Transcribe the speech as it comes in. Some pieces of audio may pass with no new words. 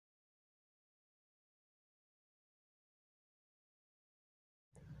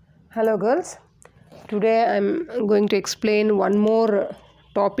Hello girls, today I am going to explain one more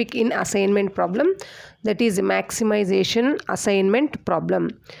topic in assignment problem, that is maximization assignment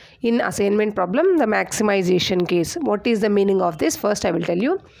problem. In assignment problem, the maximization case. What is the meaning of this? First I will tell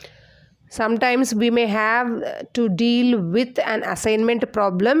you. Sometimes we may have to deal with an assignment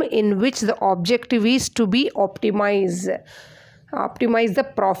problem in which the objective is to be optimize the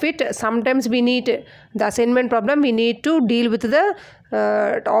profit. Sometimes we need the assignment problem, we need to deal with the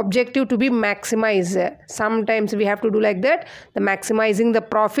objective to be maximized. Sometimes we have to do like that, the maximizing the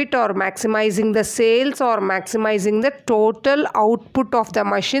profit or maximizing the sales or maximizing the total output of the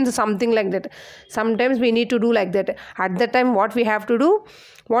machines, something like that. Sometimes we need to do like that. At the time what we have to do,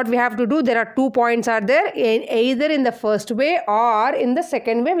 there are 2 points are there, either in the first way or in the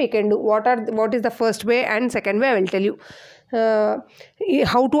second way we can do. What is the first way and second way I will tell you.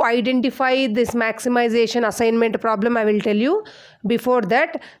 How to identify this maximization assignment problem I will tell you. Before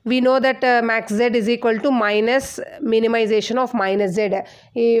that, we know that max z is equal to minus minimization of minus z.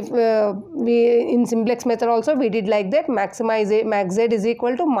 If we in simplex method also we did like that, max z is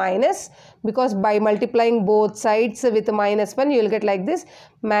equal to minus, because by multiplying both sides with minus 1 you will get like this,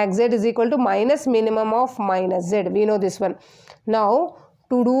 max z is equal to minus minimum of minus z. We know this one. Now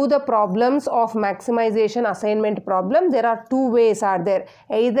to do the problems of maximization assignment problem, there are 2 ways are there,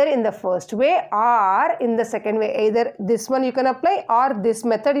 either in the first way or in the second way. Either this one you can apply or this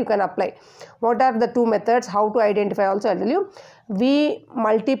method you can apply. What are the 2 methods? How to identify also I will tell you. We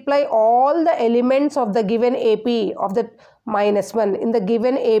multiply all the elements of the given AP of the minus 1. In the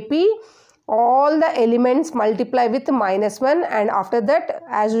given AP, all the elements multiply with minus 1, and after that,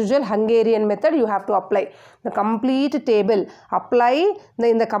 as usual, Hungarian method you have to apply the complete table.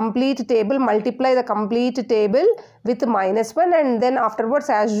 In the complete table, multiply the complete table with minus 1, and then afterwards,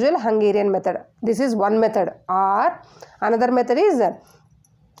 as usual, Hungarian method. This is one method. Or another method is,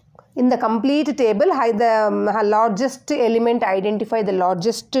 in the complete table, the largest element, identify the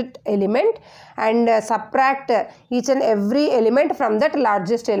largest element and subtract each and every element from that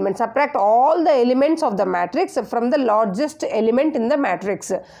largest element. Subtract all the elements of the matrix from the largest element in the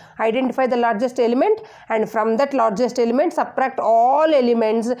matrix. Identify the largest element, and from that largest element subtract all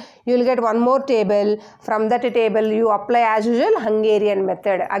elements. You will get one more table. From that table you apply as usual Hungarian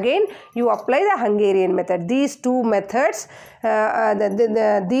method. Again you apply the Hungarian method. These two methods,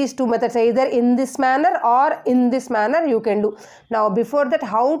 these two methods, either in this manner or in this manner you can do. Now before that,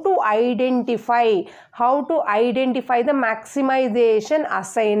 how to identify the maximization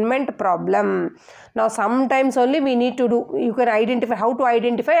assignment problem. Now sometimes only we need to do, you can identify. How to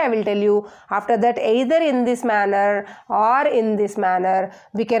identify I will tell you. After that, either in this manner or in this manner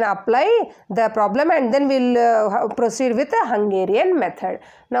we can apply the problem, and then we'll proceed with the Hungarian method.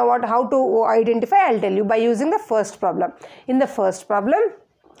 Now how to identify I will tell you by using the first problem. In the first problem,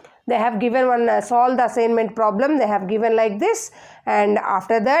 they have given one solve the assignment problem. They have given like this, and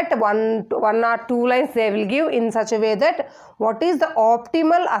after that one or two lines they will give in such a way that what is the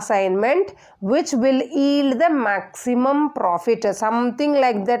optimal assignment which will yield the maximum profit, something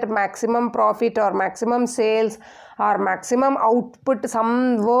like that, maximum profit or maximum sales or maximum output.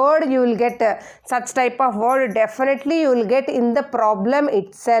 Some word you will get, such type of word definitely you will get in the problem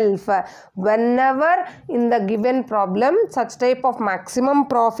itself. Whenever in the given problem such type of maximum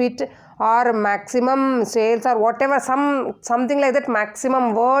profit or maximum sales or whatever, something like that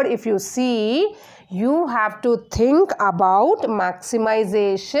maximum word if you see, you have to think about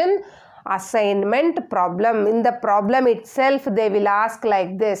maximization assignment problem. In the problem itself they will ask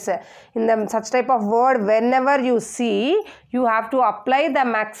like this. In the such type of word, whenever you see, you have to apply the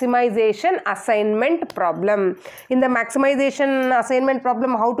maximization assignment problem. In the maximization assignment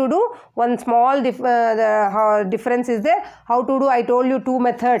problem, how to do? One small difference is there. How to do? I told you 2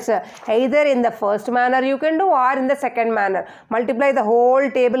 methods. Either in the first manner you can do or in the second manner. Multiply the whole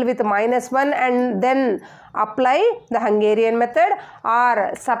table with minus 1 and then apply the Hungarian method,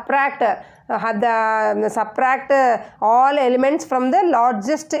 or subtract all elements from the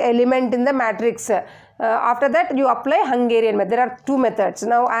largest element in the matrix. After that you apply Hungarian method. There are 2 methods.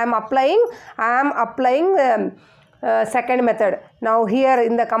 Now I am applying second method. Now here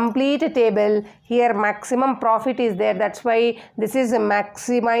in the complete table, here maximum profit is there. That's why this is a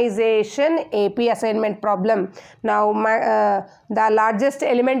maximization AP assignment problem. Now the largest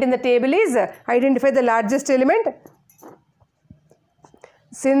element in the table is, identify the largest element.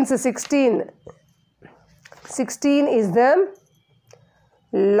 Since 16 is the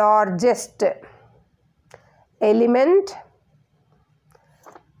largest element,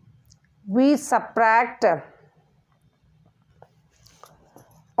 we subtract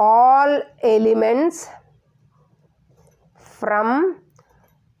all elements from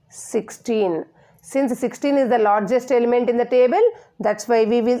 16. Since 16 is the largest element in the table, that's why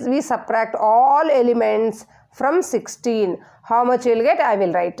we subtract all elements from 16. How much you will get? I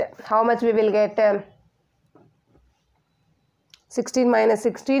will write. How much we will get? 16 minus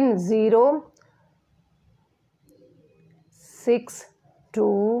 16, 0, 6,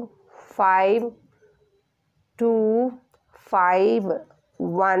 2, 5, 2, 5,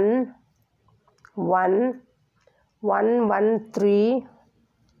 1, 1, 1, 1, 3,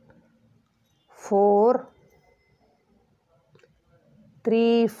 4,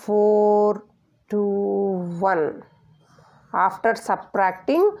 3, 4, 2, 1. After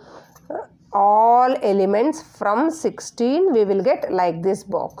subtracting all elements from 16, we will get like this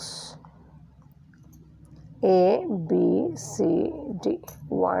box. A, B, C, D.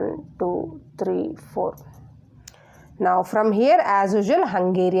 1, 2, 3, 4. Now from here, as usual,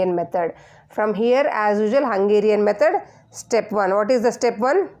 Hungarian method. From here, as usual, Hungarian method. Step 1. What is the step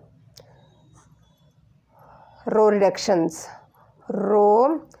 1? Row reductions.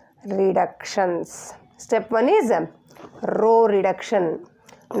 Row reductions. Step 1 is row reduction.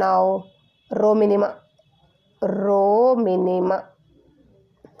 Now row minima. Row minima.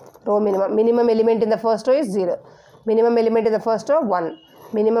 Row minima. Minimum element in the first row is 0. Minimum element in the first row 1.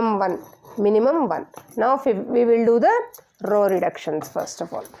 Minimum 1. Minimum 1. Now we will do the row reductions first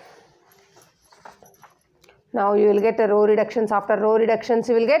of all. Now you will get a row reductions. After row reductions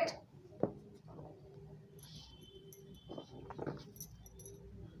you will get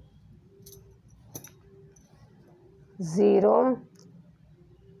 0,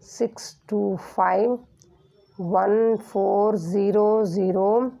 6, 2, 5, 1, 4, 0,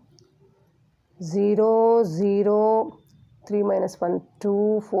 0, 0, 0, 3 minus 1,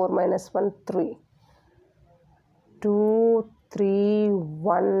 2, 4 minus 1, 3, 2, 3,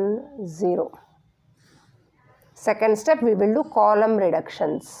 1, 0. Second step, we will do column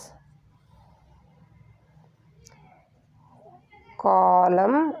reductions.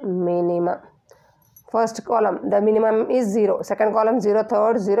 Column minima. First column, the minimum is 0. Second column 0,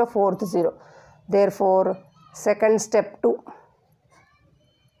 third 0, fourth 0. Therefore, second step 2.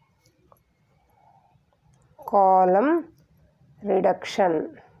 Column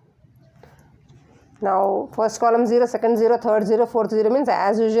reduction. Now, first column 0, second 0, third 0, fourth 0 means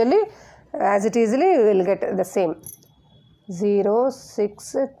as it easily you will get the same. 0,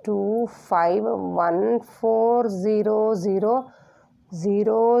 6, 2, 5, 1, 4, 0, 0,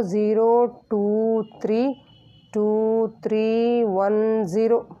 0, 0, 2, 3, 2, 3, 1,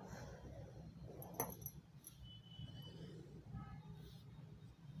 0.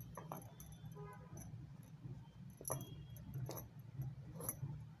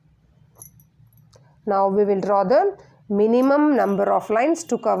 Now we will draw the minimum number of lines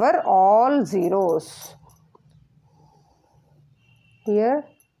to cover all zeros. Here,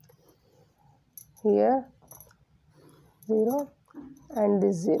 here, 0 and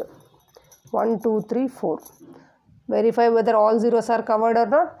this 0. 1, 2, 3, 4. Verify whether all zeros are covered or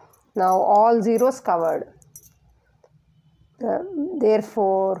not. Now all zeros covered.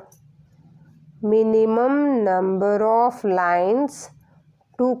 Therefore, minimum number of lines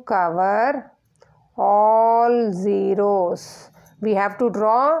to cover all zeros. We have to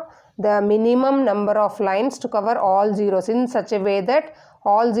draw the minimum number of lines to cover all zeros in such a way that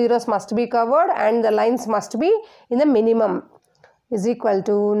all zeros must be covered and the lines must be in the minimum, is equal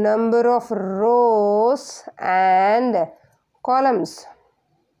to number of rows and columns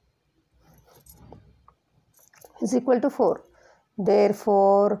is equal to 4.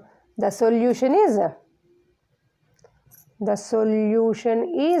 Therefore, the solution is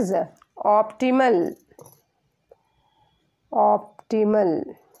optimal. Optimal.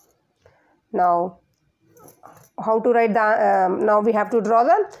 Now, how to write the, now we have to draw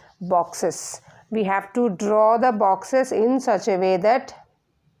the boxes. We have to draw the boxes in such a way that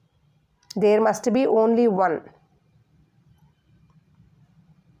there must be only one.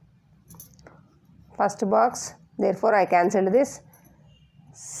 First box, therefore I cancelled this.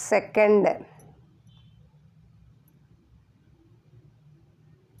 Second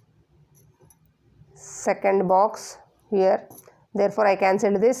box here, therefore I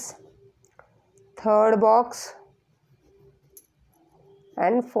cancelled this. Third box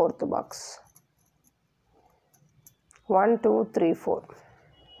and fourth box. 1, 2, 3, 4.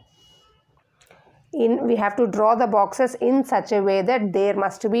 We have to draw the boxes in such a way that there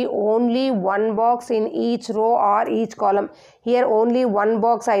must be only one box in each row or each column. Here only one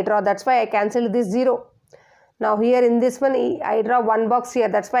box I draw, that's why I cancelled this 0. Now here in this one I draw one box here,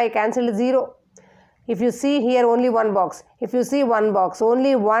 that's why I cancelled 0. If you see here only one box, if you see one box,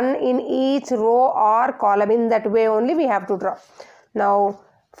 only one in each row or column, in that way only we have to draw. Now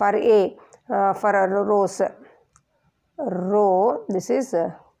for A, for rows, row, this is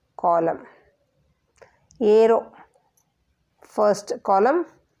column. A row, first column,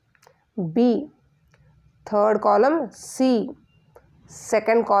 B, third column, C,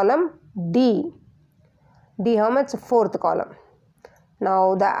 second column, D. D how much? Fourth column.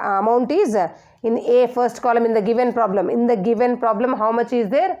 Now the amount is in A, first column in the given problem. In the given problem, how much is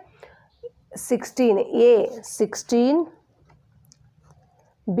there? 16. A 16,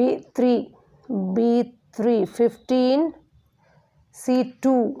 B 3, 15, C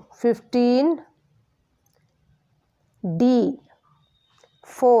 2, 15, D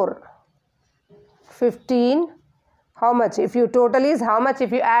 4, 15. How much? If you total is how much?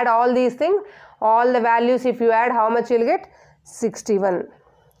 If you add all these things, all the values, if you add, how much you will get? 61.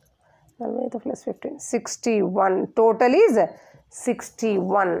 Plus 15. 61. Total is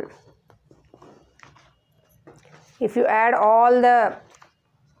 61. If you add all the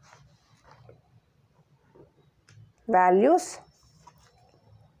values,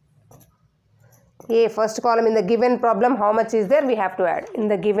 A, first column in the given problem, how much is there? We have to add. In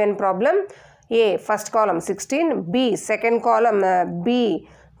the given problem, A, first column 16, B, second column, B,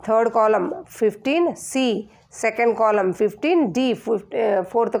 third column 15, C, second column 15, D, fourth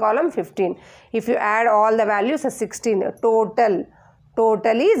column 15. If you add all the values, 16. Total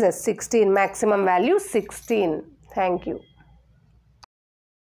is 16. Maximum value 16. Thank you.